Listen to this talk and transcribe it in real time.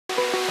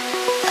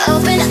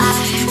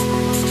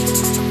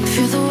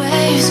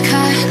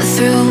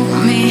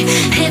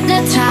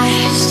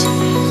hypnotized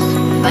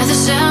by the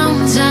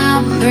sounds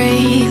I'm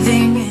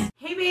breathing in.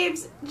 Hey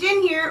babes,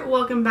 Jen here.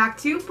 Welcome back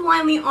to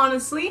Blindly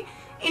Honestly.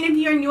 And if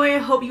you're new, I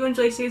hope you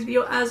enjoyed today's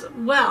video as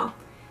well.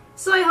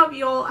 So I hope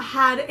you all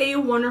had a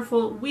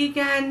wonderful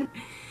weekend.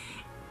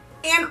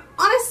 And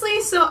honestly,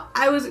 so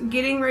I was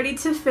getting ready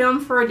to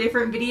film for a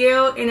different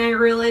video and I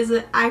realized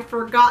that I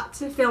forgot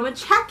to film a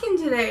check-in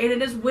today, and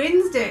it is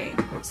Wednesday.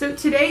 So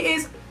today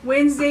is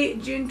Wednesday,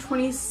 June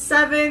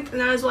 27th,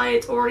 and that is why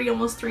it's already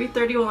almost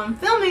 3:30 while I'm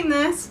filming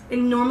this.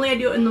 And normally I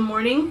do it in the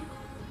morning.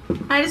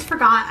 I just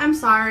forgot. I'm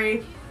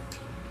sorry.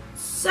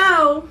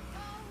 So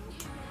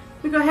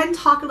we go ahead and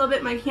talk a little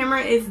bit. My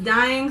camera is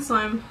dying, so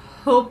I'm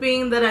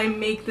hoping that I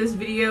make this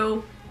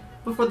video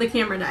before the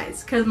camera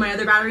dies because my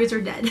other batteries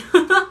are dead.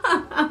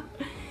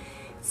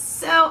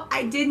 So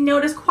I did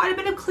notice quite a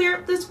bit of clear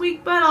up this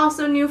week, but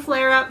also new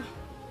flare up.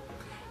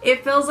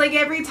 It feels like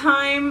every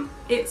time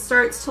it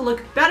starts to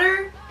look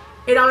better,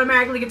 it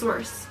automatically gets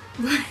worse.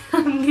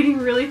 I'm getting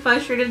really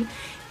frustrated.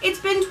 It's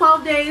been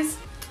 12 days,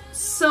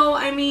 so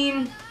I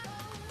mean,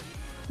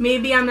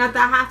 maybe I'm at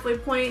that halfway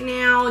point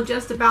now,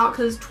 just about,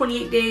 because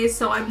 28 days,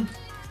 so I'm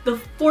the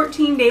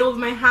 14th day of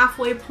my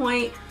halfway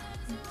point.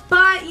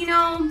 But you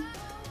know,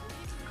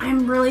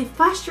 I'm really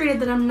frustrated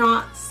that I'm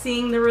not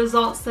seeing the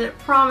results that it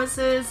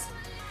promises.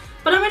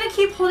 But I'm going to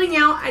keep holding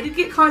out. I did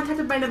get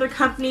contacted by another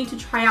company to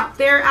try out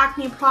their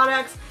acne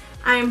products.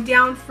 I am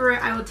down for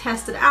it. I will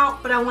test it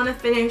out, but I want to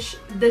finish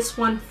this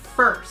one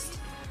first.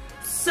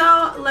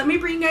 So let me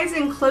bring you guys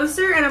in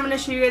closer and I'm going to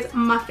show you guys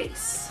my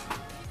face.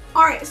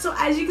 Alright, so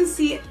as you can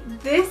see,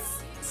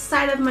 this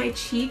side of my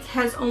cheek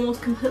has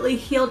almost completely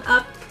healed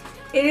up.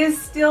 It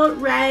is still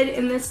red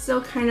and this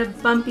still kind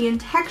of bumpy and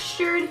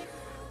textured,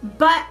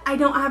 but I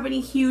don't have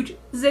any huge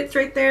zits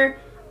right there.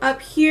 Up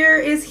here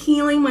is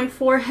healing. My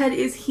forehead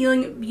is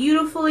healing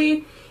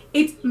beautifully.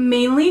 It's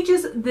mainly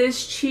just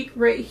this cheek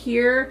right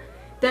here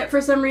that for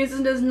some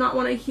reason does not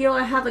want to heal.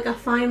 I have like a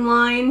fine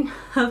line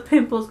of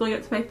pimples going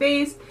up to my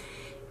face,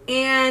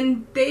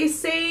 and they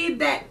say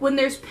that when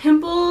there's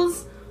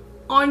pimples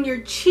on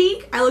your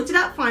cheek, I looked it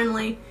up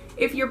finally,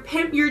 if your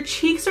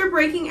cheeks are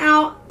breaking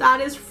out, that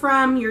is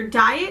from your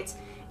diet,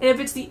 and if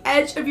it's the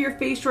edge of your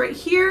face right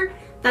here,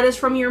 that is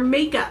from your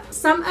makeup.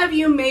 Some of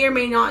you may or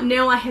may not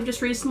know, I have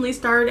just recently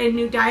started a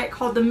new diet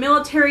called the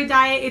military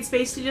diet. It's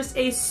basically just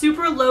a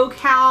super low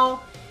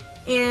cal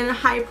and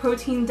high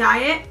protein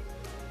diet.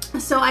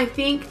 So I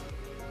think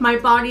my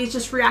body is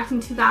just reacting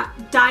to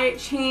that diet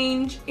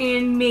change,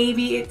 and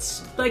maybe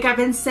it's, like I've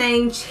been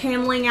saying,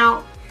 channeling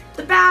out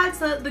the bad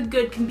so that the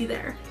good can be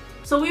there.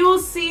 So we will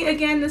see.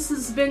 Again, this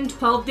has been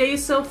 12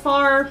 days so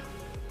far.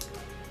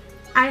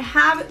 I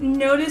have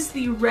noticed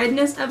the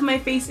redness of my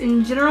face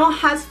in general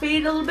has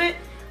faded a little bit.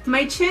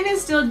 My chin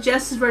is still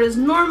just as red as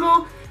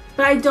normal,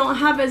 but I don't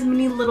have as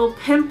many little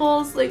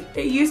pimples. Like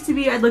it used to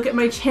be, I'd look at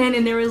my chin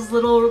and there was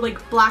little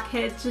like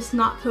blackheads just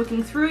not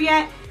poking through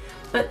yet,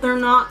 but they're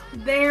not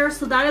there,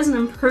 so that is an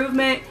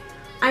improvement.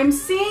 I'm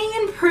seeing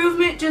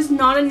improvement, just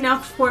not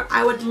enough for what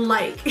I would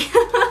like.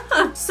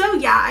 So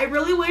yeah, I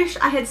really wish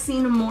I had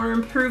seen more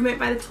improvement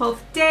by the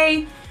 12th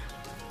day,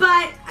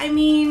 but I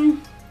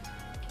mean,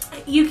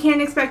 you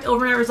can't expect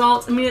overnight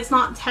results. I mean, it's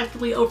not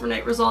technically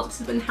overnight results,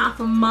 it's been half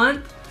a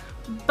month,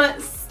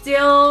 but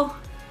still,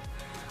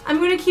 I'm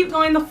going to keep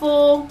going the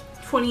full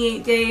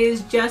 28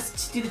 days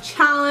just to do the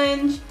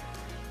challenge.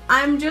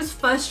 I'm just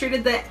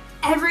frustrated that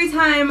every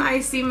time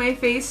I see my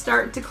face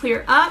start to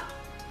clear up,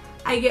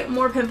 I get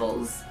more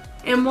pimples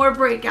and more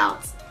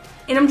breakouts.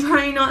 And I'm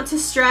trying not to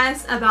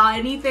stress about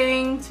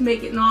anything to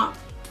make it not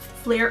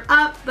flare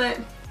up, but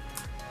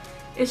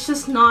it's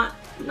just not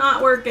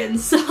working.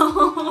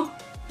 So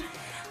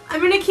I'm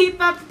going to keep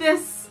up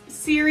this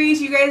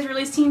series. You guys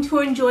really seem to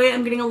enjoy it.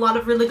 I'm getting a lot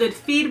of really good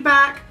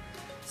feedback.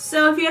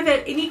 So if you have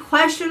had any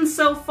questions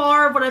so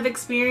far of what I've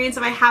experienced,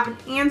 if I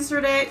haven't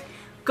answered it,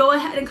 go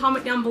ahead and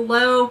comment down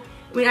below.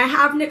 I mean, I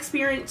haven't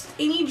experienced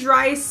any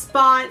dry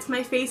spots.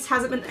 My face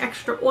hasn't been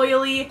extra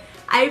oily.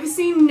 I've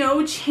seen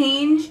no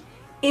change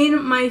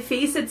in my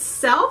face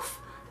itself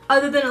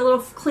other than a little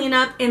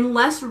cleanup and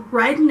less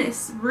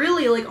redness.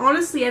 Really, like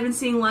honestly, I've been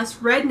seeing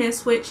less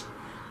redness, which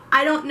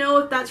I don't know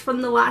if that's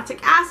from the lactic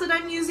acid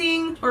I'm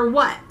using or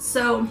what.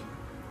 So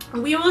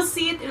we will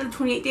see at the end of the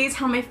 28 days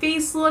how my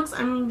face looks.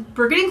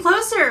 We're getting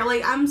closer.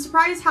 Like, I'm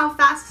surprised how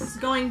fast this is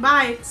going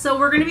by. So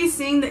we're going to be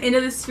seeing the end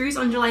of this series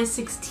on July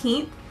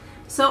 16th.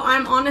 So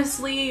I'm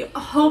honestly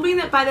hoping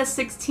that by the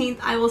 16th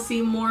I will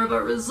see more of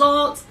a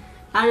result.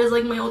 That is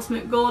like my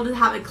ultimate goal, to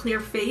have a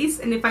clear face,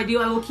 and if I do,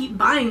 I will keep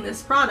buying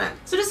this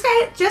product. So just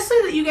so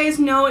that you guys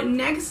know,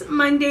 next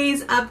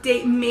Monday's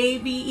update may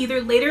be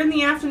either later in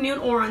the afternoon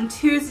or on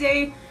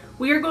Tuesday.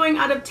 We are going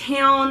out of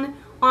town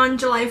on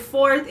July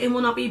 4th and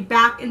will not be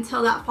back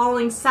until that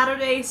following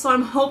Saturday, so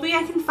I'm hoping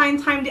I can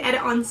find time to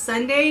edit on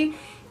Sunday.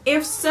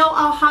 If so,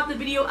 I'll have the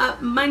video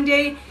up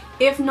Monday.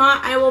 If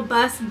not, I will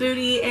bust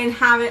booty and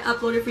have it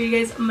uploaded for you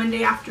guys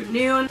Monday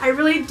afternoon. I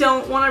really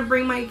don't want to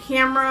bring my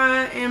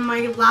camera and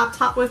my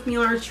laptop with me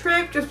on our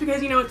trip just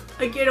because, you know, it's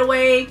a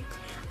getaway.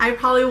 I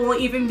probably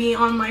won't even be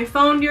on my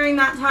phone during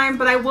that time,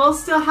 but I will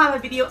still have a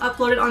video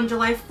uploaded on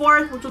July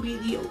 4th, which will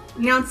be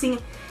announcing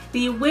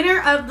the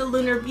winner of the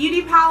Lunar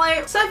Beauty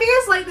Palette. So if you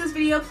guys like this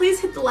video,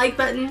 please hit the like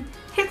button,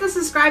 hit the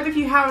subscribe if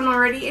you haven't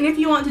already, and if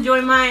you want to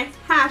join my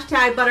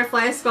hashtag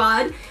butterfly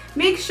squad,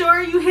 make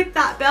sure you hit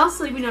that bell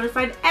so you'll be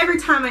notified every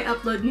time I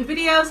upload new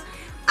videos.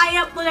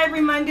 I upload every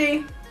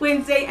Monday,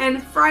 Wednesday,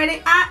 and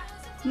Friday at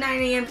 9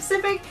 a.m.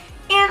 Pacific.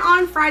 And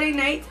on Friday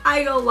nights,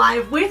 I go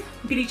live with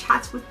Beauty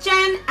Chats with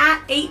Jen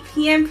at 8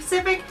 p.m.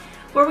 Pacific,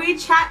 where we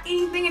chat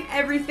anything and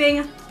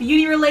everything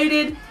beauty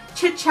related,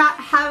 chit chat,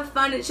 have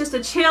fun. It's just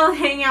a chill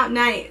hangout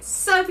night.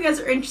 So if you guys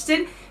are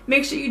interested,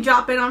 make sure you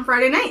drop in on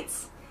Friday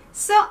nights.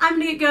 So I'm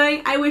gonna get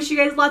going. I wish you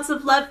guys lots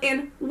of love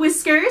and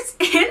whiskers,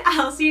 and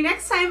I'll see you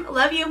next time.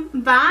 Love you.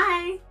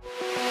 Bye.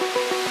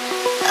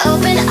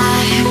 Open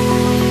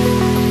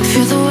eye,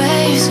 feel the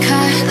waves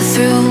cut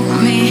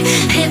through me,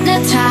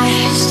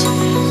 hypnotized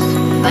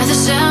by the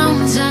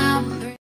sounds